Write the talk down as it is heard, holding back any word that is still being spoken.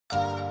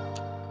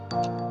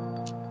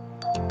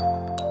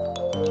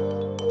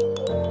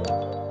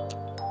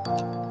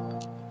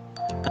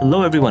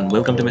Hello everyone,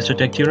 welcome to Mr.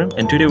 TechTuner,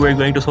 and today we're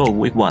going to solve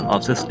week 1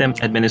 of System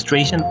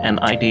Administration and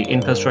IT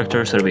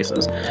Infrastructure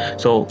Services.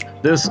 So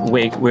this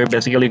week we're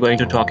basically going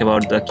to talk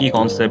about the key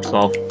concepts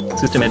of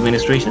System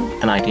Administration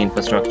and IT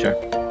Infrastructure.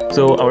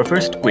 So our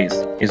first quiz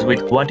is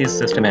with what is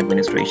System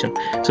Administration?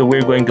 So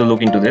we're going to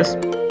look into this.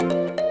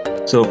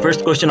 So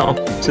first question of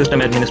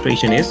System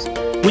Administration is,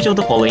 which of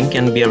the following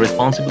can be a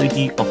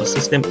responsibility of a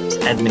systems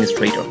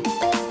administrator?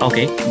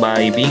 Okay,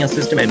 by being a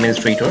system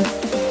administrator,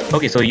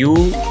 okay, so you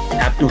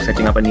have to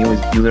setting up a new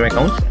user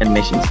accounts and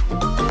machines,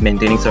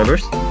 maintaining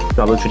servers,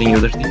 troubleshooting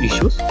user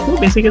issues, so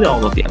basically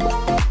all of the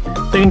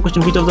above. Second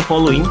question, which of the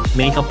following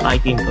make up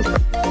IT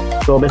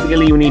infrastructure? So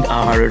basically you need a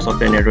hardware,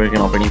 software, network and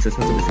operating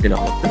system, so basically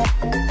all of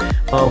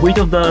this. Which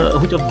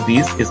of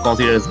these is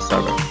considered as a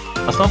server?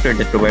 A software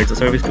that provides a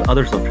service to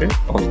other software,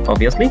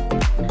 obviously.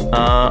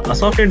 A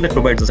software that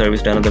provides a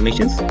service to another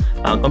machines.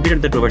 A computer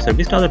that provides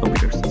service to other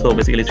computers. So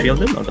basically 3 of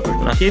them, not the first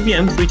one. A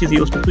KVM switch is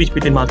used to switch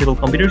between multiple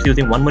computers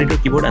using one monitor,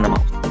 keyboard and a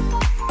mouse.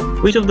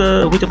 Which of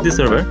this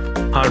server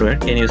hardware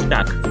can you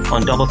stack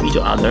on top of each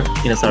other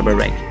in a server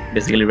rack?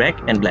 Basically rack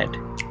and blend.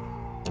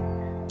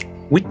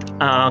 With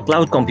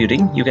cloud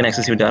computing, you can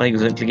access your data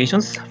user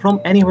applications from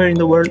anywhere in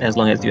the world as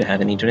long as you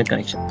have an internet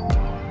connection.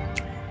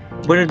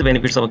 What are the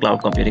benefits of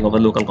cloud computing over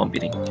local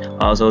computing?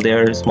 So they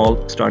are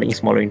smaller starting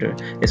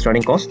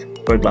cost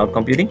for cloud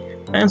computing,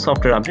 and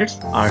software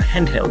updates are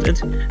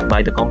handheld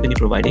by the company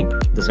providing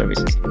the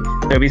services.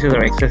 Services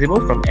are accessible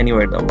from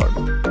anywhere in the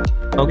world.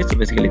 Okay, so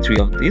basically 3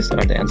 of these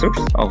are the answers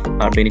of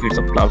our benefits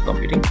of cloud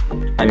computing.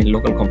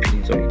 Local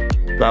computing, sorry.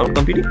 Cloud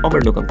computing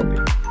over local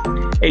computing.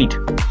 8.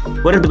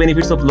 What are the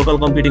benefits of local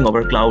computing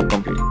over cloud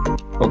computing?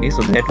 Okay,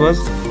 so that was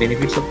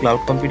benefits of cloud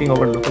computing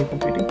over local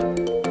computing.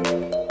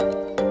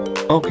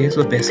 Okay,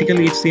 so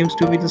basically it seems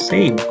to be the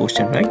same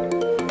question, right?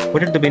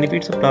 What are the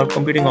benefits of cloud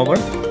computing over?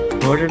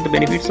 What are the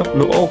benefits of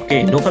local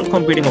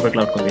computing over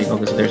cloud computing?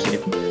 Okay, so there's a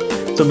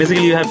difference. So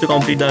basically you have to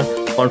complete the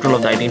control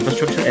of the IT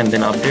infrastructure, and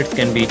then updates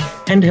can be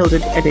handheld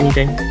at any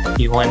time,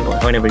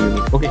 whenever you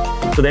need. Okay,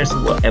 so that's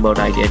about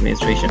IT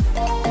administration.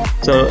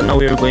 So now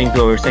we are going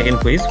to our second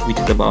quiz, which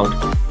is about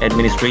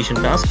administration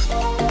tasks.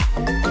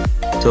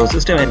 So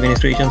system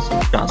administration's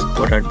tasks,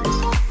 what are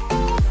these?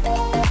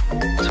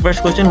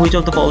 First question, which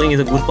of the following is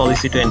a good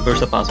policy to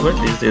enforce a password?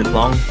 This is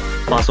long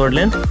password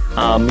length,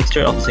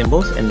 mixture of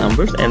symbols and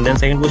numbers. And then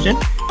second question,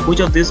 which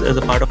of these is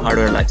a part of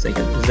hardware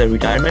lifecycle? This is a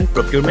retirement,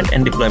 procurement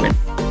and deployment.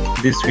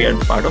 These 3 are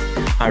part of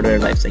hardware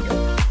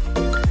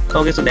lifecycle.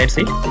 Okay, so that's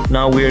it.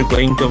 Now we are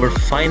going to our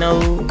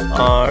final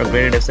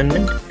graded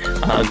assessment,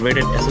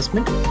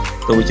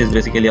 so which is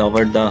basically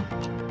over the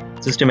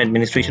system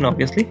administration,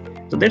 obviously.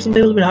 So there's a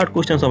little bit hard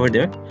questions over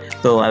there,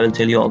 so I will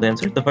tell you all the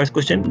answers. The first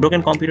question,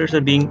 broken computers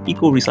are being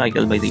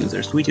eco-recycled by the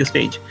users. Which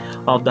stage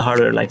of the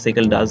hardware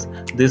lifecycle does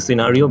this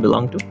scenario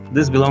belong to?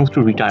 This belongs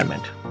to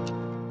retirement.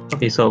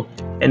 Okay, so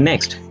and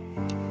next,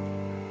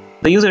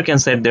 the user can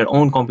set their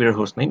own computer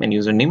hostname and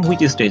username.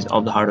 Which stage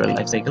of the hardware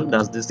lifecycle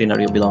does this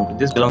scenario belong to?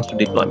 This belongs to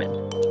deployment.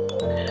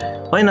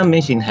 When a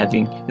machine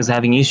is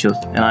having issues,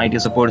 an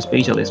IT support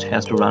specialist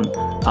has to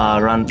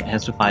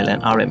file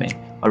an RMA,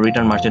 or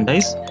return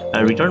merchandise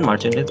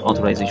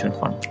authorization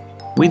form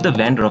with the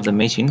vendor of the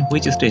machine.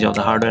 Which stage of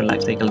the hardware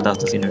lifecycle does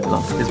the scenario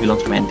belong to? This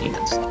belongs to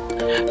maintenance.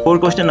 For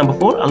question number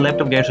 4, a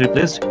laptop gets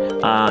replaced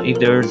if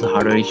there is a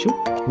hardware issue.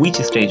 Which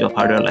stage of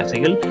hardware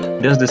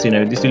lifecycle does this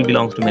scenario? This will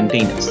belongs to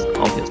maintenance,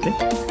 obviously.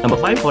 Number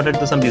 5, what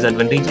are some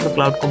disadvantages of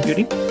cloud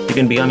computing? You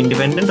can become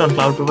independent on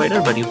cloud provider,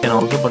 but you can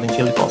also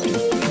potentially cost you.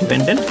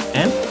 Dependent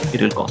and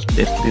it will cost.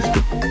 These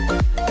 2.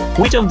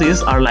 Which of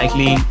these are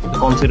likely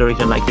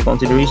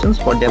considerations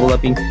for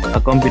developing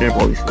a computer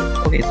policy?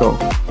 Okay, so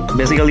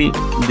basically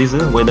this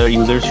is whether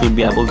users should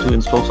be able to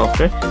install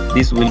software.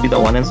 This will be the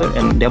one answer.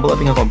 And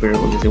developing a computer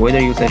policy, whether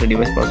you set a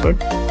device password.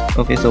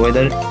 Okay, so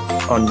whether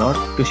or not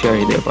to share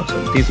their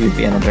password, this will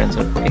be another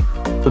answer. Okay,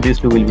 so these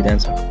 2 will be the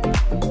answer.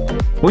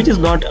 Which is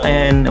not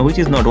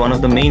one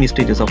of the main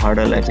stages of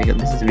hardware lifecycle?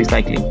 This is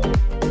recycling.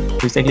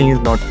 Recycling is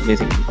not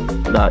basically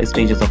the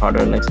stages of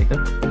hardware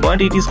lifecycle.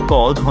 What it is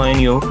called when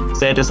you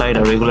set aside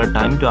a regular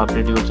time to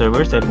update your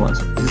servers at once.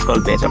 This is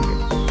called batch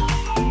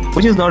update.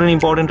 Which is not an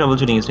important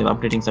troubleshooting step,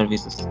 updating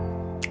services.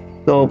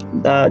 So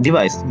the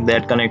device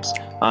that connects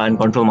and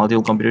control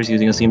multiple computers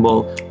using a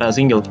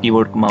single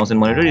keyboard, mouse and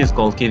monitor is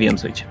called KVM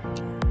switch.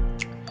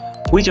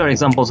 Which are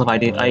examples of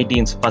IT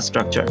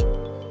infrastructure?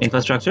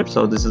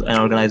 So this is an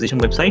organization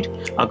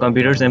website. A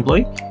computer's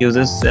employee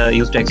used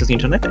to access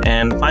internet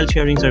and file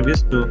sharing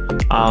service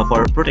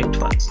for protect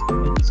files.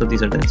 So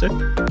these are the answers.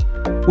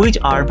 Which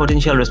are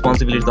potential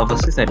responsibilities of a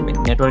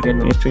sysadmin? Network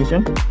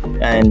administration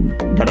and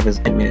database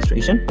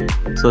administration.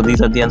 So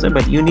these are the answer,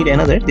 but you need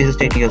another. This is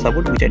technical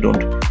support, which I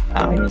don't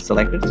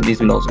selected. So this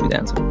will also be the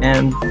answer.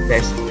 And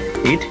that's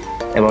it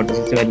about the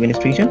system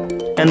administration.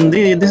 And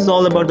this is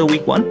all about the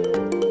week 1.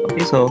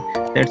 Okay, so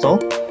that's all.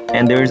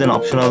 And there is an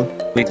optional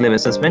Qwiklabs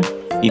assessment.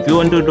 If you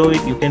want to do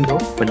it, you can do,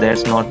 but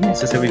that's not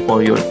necessary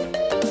for your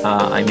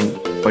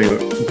for your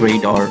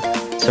grade or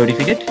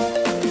certificate.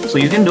 So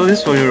you can do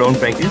this for your own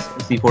practice.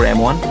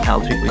 C4M1,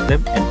 L3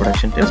 Qwiklabs and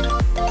production test.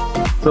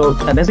 So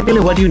basically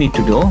what you need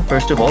to do,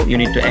 first of all, you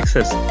need to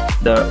access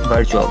the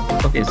virtual.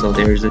 Okay, so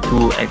there is a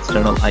two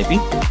external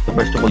IP. So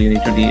first of all, you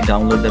need to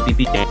download the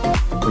PPK,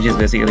 which is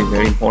basically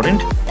very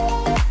important.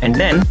 And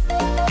then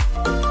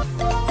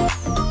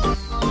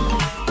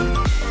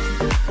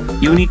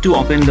you need to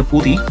open the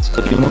PuTTY.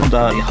 So you know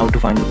how to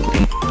find the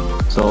PuTTY.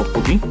 So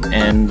PuTTY,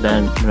 and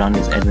then run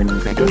as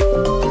administrator.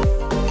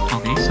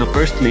 Okay, so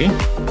firstly,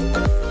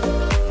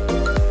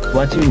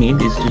 what you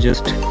need is to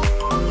just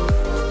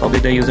copy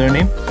the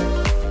username,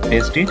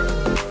 paste it,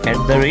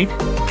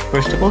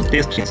 first of all,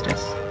 test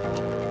instance,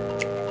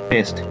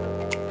 paste,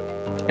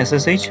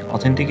 SSH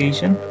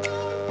authentication,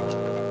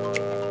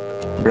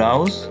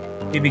 browse,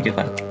 PPK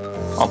file,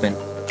 open.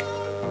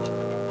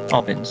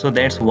 So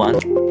that's one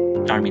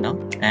terminal,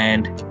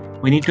 and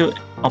we need to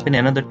open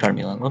another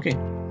terminal. Okay,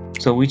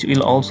 so which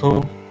will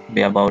also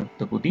be about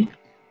the PuTTY.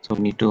 So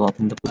we need to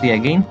open the PuTTY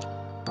again.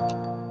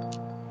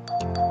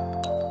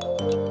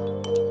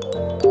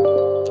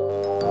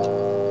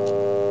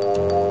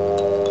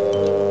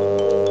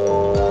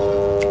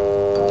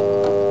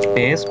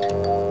 Paste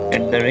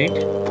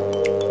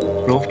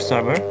 @proved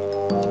server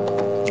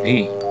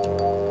v.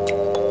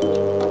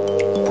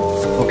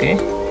 Okay,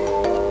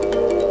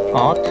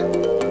 auth,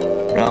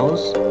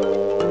 browse,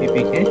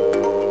 PPK,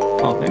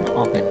 open.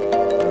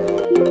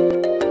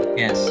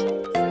 Yes,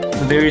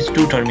 so there is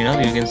two terminal.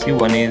 You can see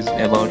one is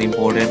about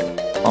imported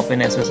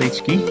open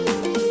SSH key,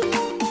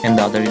 and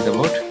the other is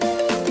about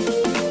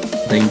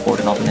the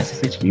important open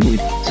SSH key.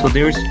 So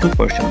there is two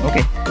versions.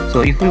 Okay,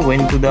 so if we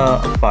went to the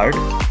part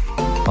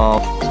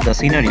of the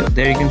scenario,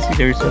 there you can see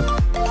there is a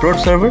prod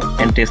server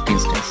and test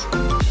instance.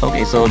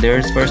 Okay, so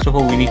there's first of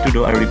all we need to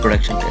do a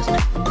reproduction test.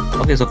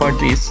 Okay, so for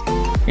this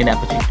in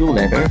Apache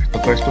Tooleder, so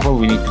first of all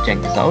we need to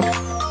check this out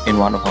in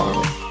one of our.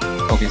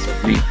 Okay, so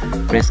we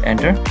press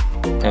enter,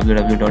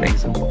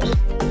 www.examples,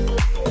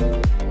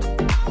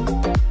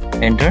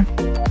 enter.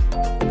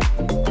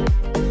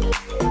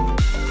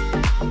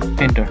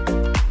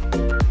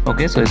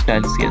 Okay, so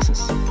style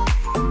CSS.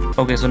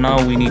 Okay, so now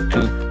we need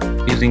to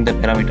using the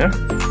parameter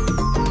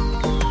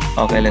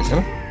of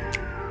LSL.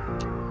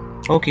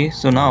 Okay,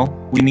 so now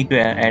we need to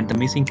add the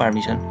missing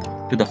permission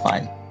to the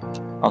file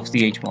of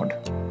chmod.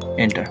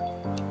 Enter.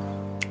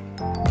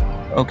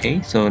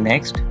 Okay, so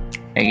next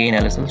again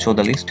LSL, show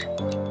the list.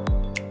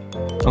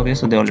 Okay,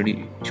 so they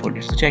already showed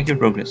it. So check your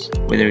progress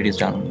whether it is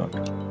done or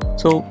not.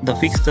 So the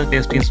fix the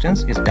test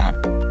instance is done.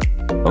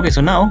 Okay,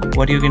 so now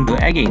what you can do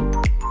again,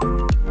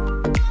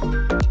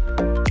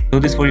 do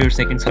this for your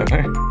second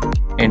server.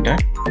 Enter,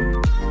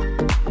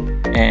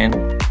 and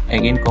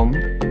again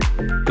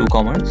two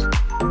commands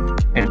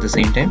at the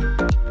same time.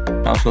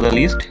 Now show the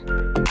list.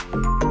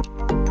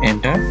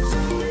 Enter.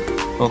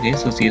 Okay,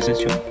 so CSS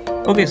show.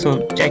 Okay,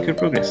 so check your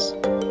progress.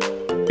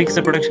 Fix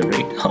the production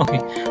rate. Okay,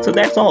 so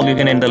that's all. You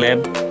can end the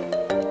lab.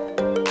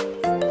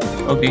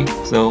 Okay,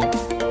 so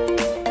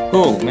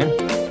cool, man.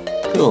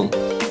 Cool.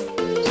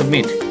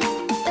 Submit,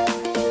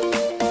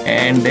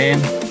 and then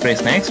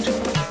press next.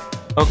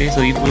 Okay,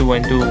 so if we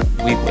went to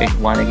week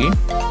 1 again,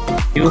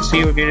 you will see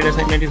your graded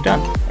assignment is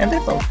done. And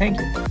that's all. Thank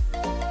you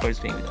for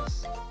staying with us.